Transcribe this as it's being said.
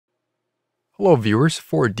Hello viewers,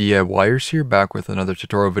 4DIYers here, back with another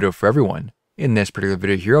tutorial video for everyone. In this particular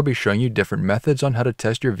video here, I'll be showing you different methods on how to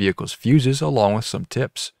test your vehicle's fuses along with some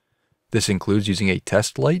tips. This includes using a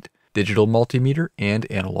test light, digital multimeter, and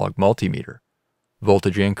analog multimeter.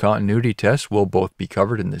 Voltage and continuity tests will both be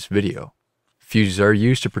covered in this video. Fuses are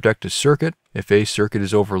used to protect a circuit. If a circuit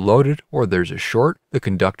is overloaded or there's a short, the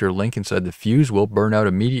conductor link inside the fuse will burn out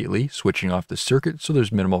immediately, switching off the circuit so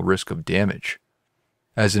there's minimal risk of damage.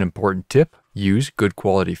 As an important tip, use good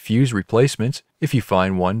quality fuse replacements if you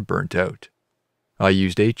find one burnt out. I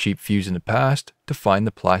used a cheap fuse in the past to find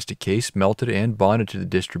the plastic case melted and bonded to the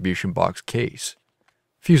distribution box case.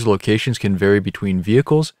 Fuse locations can vary between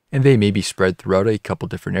vehicles, and they may be spread throughout a couple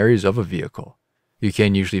different areas of a vehicle. You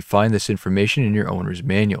can usually find this information in your owner's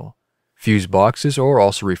manual. Fuse boxes, or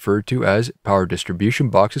also referred to as power distribution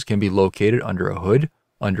boxes, can be located under a hood,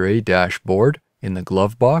 under a dashboard, in the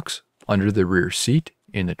glove box, under the rear seat,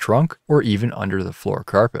 in the trunk, or even under the floor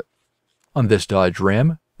carpet. On this Dodge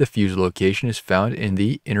Ram, the fuse location is found in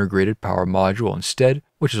the integrated power module instead,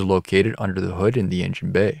 which is located under the hood in the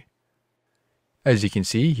engine bay. As you can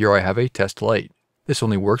see, here I have a test light. This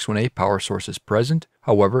only works when a power source is present,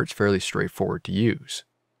 however it's fairly straightforward to use.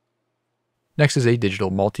 Next is a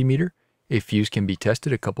digital multimeter. A fuse can be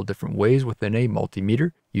tested a couple different ways within a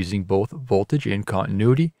multimeter, using both voltage and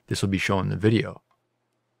continuity. This will be shown in the video.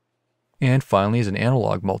 And finally is an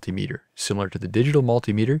analog multimeter. Similar to the digital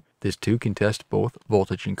multimeter, this too can test both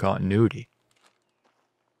voltage and continuity.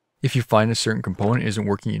 If you find a certain component isn't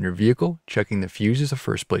working in your vehicle, checking the fuse is the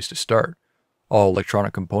first place to start. All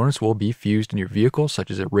electronic components will be fused in your vehicle,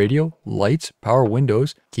 such as a radio, lights, power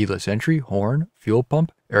windows, keyless entry, horn, fuel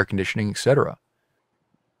pump, air conditioning, etc.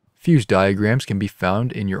 Fuse diagrams can be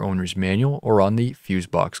found in your owner's manual or on the fuse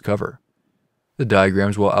box cover. The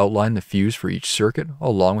diagrams will outline the fuse for each circuit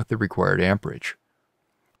along with the required amperage.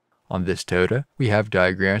 On this Toyota, we have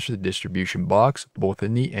diagrams for the distribution box, both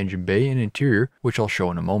in the engine bay and interior, which I'll show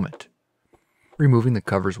in a moment. Removing the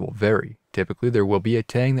covers will vary. Typically, there will be a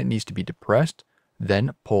tang that needs to be depressed,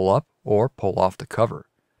 then pull up or pull off the cover.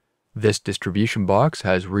 This distribution box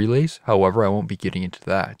has relays, however I won't be getting into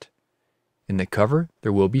that. In the cover,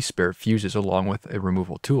 there will be spare fuses along with a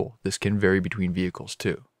removal tool. This can vary between vehicles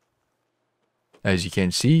too. As you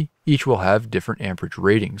can see, each will have different amperage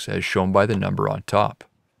ratings as shown by the number on top.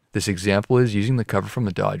 This example is using the cover from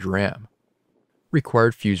the Dodge Ram.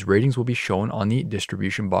 Required fuse ratings will be shown on the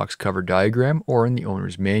distribution box cover diagram or in the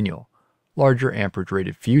owner's manual. Larger amperage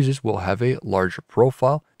rated fuses will have a larger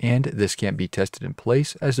profile, and this can't be tested in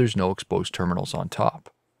place as there's no exposed terminals on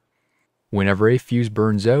top. Whenever a fuse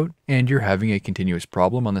burns out and you're having a continuous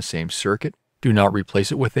problem on the same circuit, do not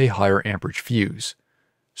replace it with a higher amperage fuse.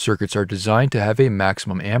 Circuits are designed to have a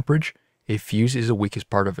maximum amperage. A fuse is the weakest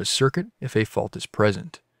part of a circuit if a fault is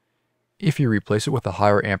present. If you replace it with a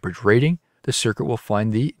higher amperage rating, the circuit will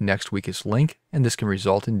find the next weakest link, and this can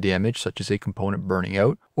result in damage such as a component burning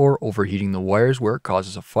out or overheating the wires where it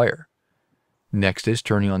causes a fire. Next is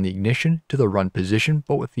turning on the ignition to the run position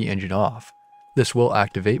but with the engine off. This will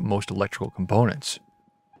activate most electrical components.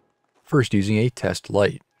 First, using a test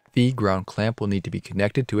light. The ground clamp will need to be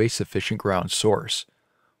connected to a sufficient ground source.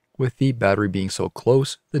 With the battery being so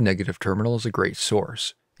close, the negative terminal is a great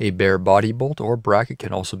source. A bare body bolt or bracket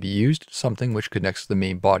can also be used, something which connects to the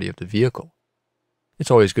main body of the vehicle.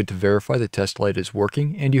 It's always good to verify the test light is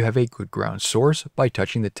working and you have a good ground source by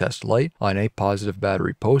touching the test light on a positive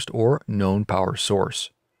battery post or known power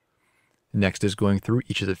source. Next is going through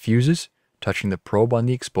each of the fuses, touching the probe on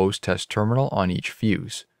the exposed test terminal on each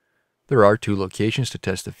fuse. There are two locations to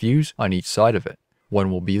test the fuse on each side of it. One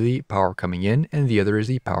will be the power coming in and the other is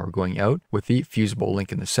the power going out with the fusible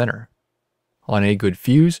link in the center. On a good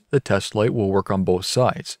fuse, the test light will work on both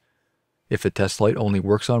sides. If the test light only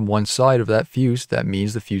works on one side of that fuse, that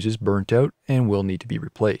means the fuse is burnt out and will need to be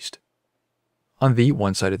replaced. On the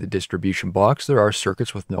one side of the distribution box, there are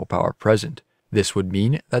circuits with no power present. This would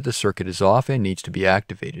mean that the circuit is off and needs to be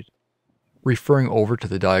activated. Referring over to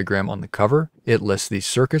the diagram on the cover, it lists these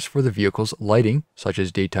circuits for the vehicle's lighting, such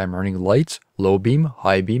as daytime running lights, low beam,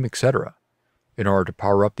 high beam, etc. In order to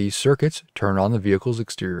power up these circuits, turn on the vehicle's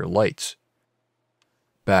exterior lights.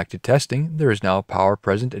 Back to testing, there is now power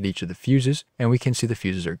present at each of the fuses, and we can see the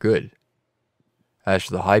fuses are good. As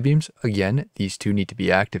for the high beams, again, these two need to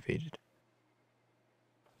be activated.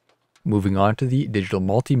 Moving on to the digital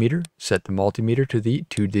multimeter, set the multimeter to the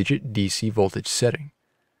 2-digit DC voltage setting.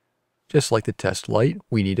 Just like the test light,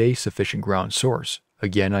 we need a sufficient ground source.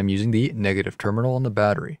 Again, I'm using the negative terminal on the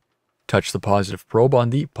battery. Touch the positive probe on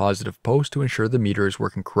the positive post to ensure the meter is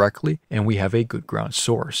working correctly and we have a good ground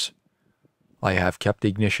source. I have kept the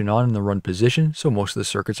ignition on in the run position, so most of the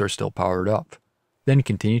circuits are still powered up. Then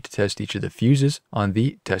continue to test each of the fuses on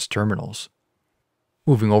the test terminals.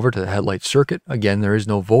 Moving over to the headlight circuit, again there is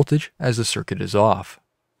no voltage as the circuit is off,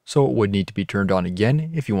 so it would need to be turned on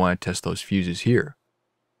again if you want to test those fuses here.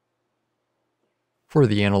 For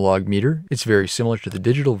the analog meter, it's very similar to the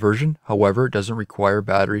digital version, however it doesn't require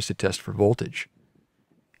batteries to test for voltage.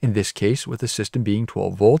 In this case, with the system being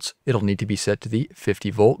 12 volts, it'll need to be set to the 50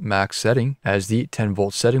 volt max setting, as the 10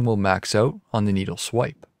 volt setting will max out on the needle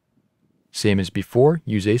swipe. Same as before,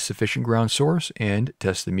 use a sufficient ground source and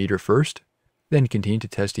test the meter first, then continue to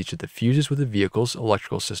test each of the fuses with the vehicle's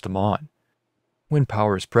electrical system on. When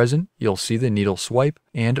power is present, you'll see the needle swipe,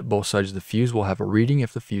 and both sides of the fuse will have a reading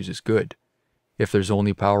if the fuse is good. If there's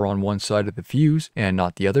only power on one side of the fuse and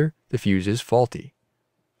not the other, the fuse is faulty.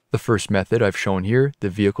 The first method I've shown here, the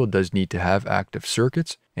vehicle does need to have active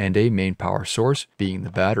circuits and a main power source being the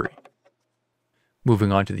battery.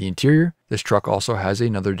 Moving on to the interior, this truck also has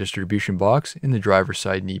another distribution box in the driver's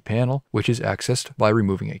side knee panel, which is accessed by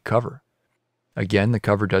removing a cover. Again, the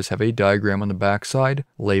cover does have a diagram on the back side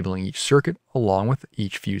labeling each circuit along with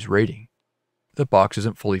each fuse rating. The box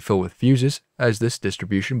isn't fully filled with fuses, as this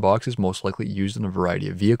distribution box is most likely used in a variety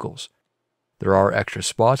of vehicles. There are extra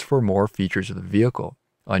spots for more features of the vehicle.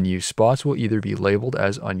 Unused spots will either be labeled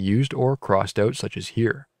as unused or crossed out, such as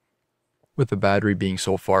here. With the battery being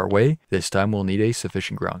so far away, this time we'll need a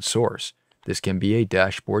sufficient ground source. This can be a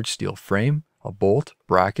dashboard steel frame, a bolt,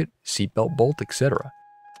 bracket, seatbelt bolt, etc.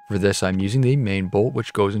 For this I'm using the main bolt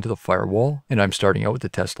which goes into the firewall, and I'm starting out with the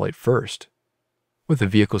test light first. With the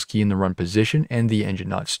vehicle's key in the run position and the engine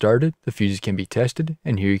not started, the fuses can be tested,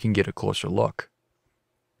 and here you can get a closer look.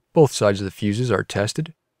 Both sides of the fuses are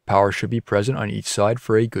tested. Power should be present on each side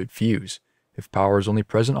for a good fuse. If power is only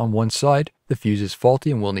present on one side, the fuse is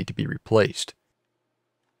faulty and will need to be replaced.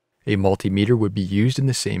 A multimeter would be used in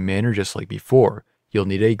the same manner just like before. You'll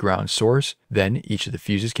need a ground source, then each of the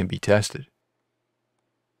fuses can be tested.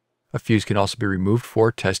 A fuse can also be removed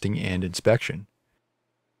for testing and inspection.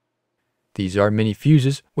 These are mini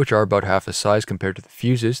fuses, which are about half the size compared to the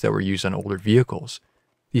fuses that were used on older vehicles.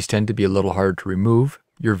 These tend to be a little harder to remove.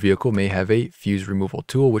 Your vehicle may have a fuse removal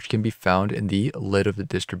tool which can be found in the lid of the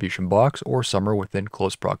distribution box or somewhere within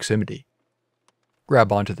close proximity.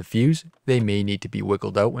 Grab onto the fuse, they may need to be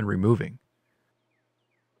wiggled out when removing.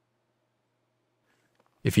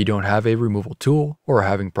 If you don't have a removal tool or are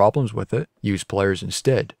having problems with it, use pliers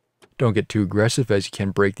instead. Don't get too aggressive as you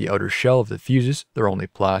can break the outer shell of the fuses, they're only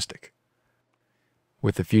plastic.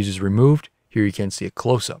 With the fuses removed, here you can see a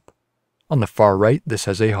close-up. On the far right, this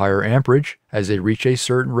has a higher amperage. As they reach a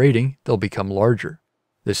certain rating, they'll become larger.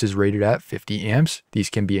 This is rated at 50 amps. These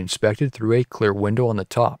can be inspected through a clear window on the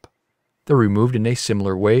top. They're removed in a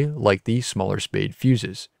similar way like the smaller spade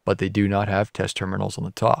fuses, but they do not have test terminals on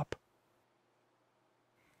the top.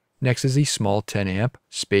 Next is the small 10 amp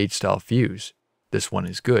spade style fuse. This one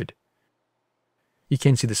is good. You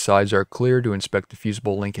can see the sides are clear to inspect the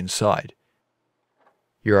fusible link inside.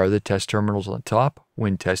 Here are the test terminals on the top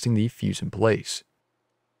when testing the fuse in place.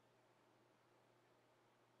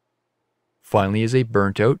 Finally is a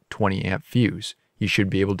burnt out 20 amp fuse. You should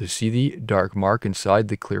be able to see the dark mark inside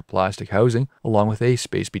the clear plastic housing along with a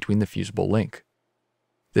space between the fusible link.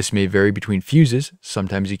 This may vary between fuses.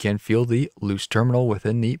 Sometimes you can feel the loose terminal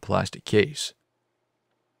within the plastic case.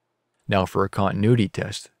 Now for a continuity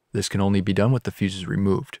test. This can only be done with the fuses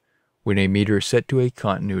removed. When a meter is set to a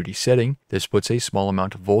continuity setting, this puts a small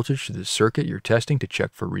amount of voltage to the circuit you're testing to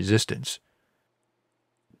check for resistance.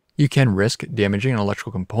 You can risk damaging an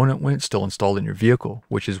electrical component when it's still installed in your vehicle,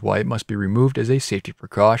 which is why it must be removed as a safety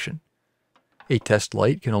precaution. A test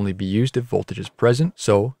light can only be used if voltage is present,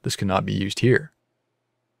 so this cannot be used here.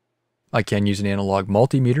 I can use an analog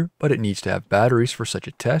multimeter, but it needs to have batteries for such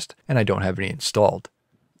a test, and I don't have any installed.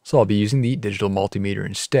 So I'll be using the digital multimeter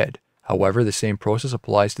instead. However, the same process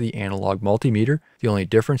applies to the analog multimeter. The only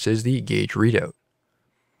difference is the gauge readout.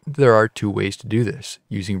 There are two ways to do this,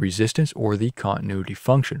 using resistance or the continuity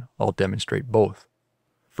function. I'll demonstrate both.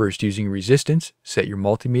 First, using resistance, set your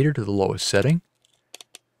multimeter to the lowest setting.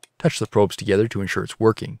 Touch the probes together to ensure it's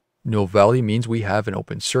working. No value means we have an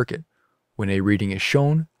open circuit. When a reading is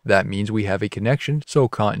shown, that means we have a connection, so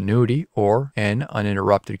continuity or an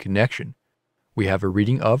uninterrupted connection. We have a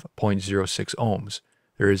reading of 0.06 ohms.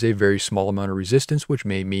 There is a very small amount of resistance, which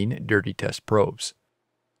may mean dirty test probes.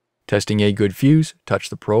 Testing a good fuse, touch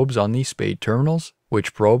the probes on the spade terminals.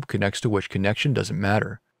 Which probe connects to which connection doesn't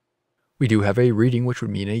matter. We do have a reading which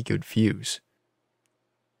would mean a good fuse.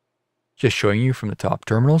 Just showing you from the top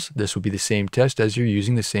terminals, this would be the same test as you're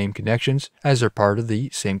using the same connections as they're part of the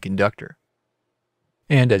same conductor.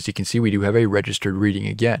 And as you can see, we do have a registered reading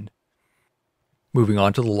again. Moving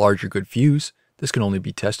on to the larger good fuse, this can only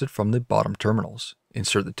be tested from the bottom terminals.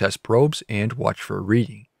 Insert the test probes and watch for a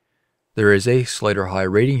reading. There is a slight or high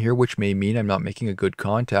rating here, which may mean I'm not making a good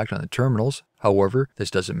contact on the terminals. However,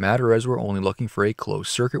 this doesn't matter as we're only looking for a closed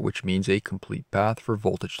circuit, which means a complete path for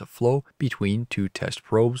voltage to flow between two test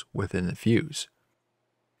probes within the fuse.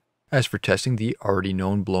 As for testing the already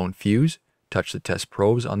known blown fuse, touch the test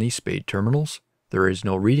probes on the spade terminals. There is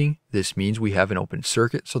no reading. This means we have an open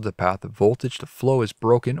circuit, so the path of voltage to flow is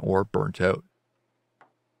broken or burnt out.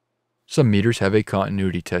 Some meters have a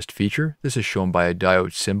continuity test feature. This is shown by a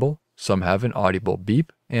diode symbol. Some have an audible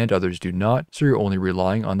beep, and others do not, so you're only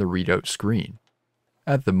relying on the readout screen.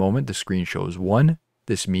 At the moment, the screen shows 1.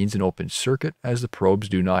 This means an open circuit, as the probes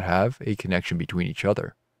do not have a connection between each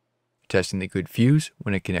other. Testing the good fuse,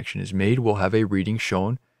 when a connection is made, will have a reading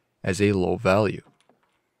shown as a low value.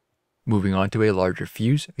 Moving on to a larger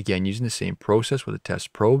fuse, again using the same process with the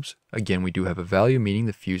test probes. Again, we do have a value, meaning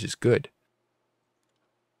the fuse is good.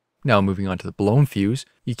 Now moving on to the blown fuse,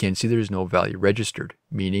 you can see there is no value registered,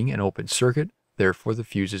 meaning an open circuit, therefore the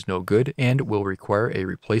fuse is no good and will require a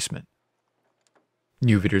replacement.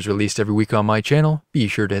 New videos released every week on my channel. Be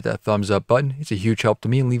sure to hit that thumbs up button. It's a huge help to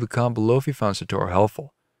me, and leave a comment below if you found this tutorial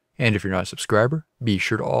helpful. And if you're not a subscriber, be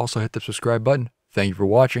sure to also hit the subscribe button. Thank you for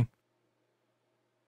watching.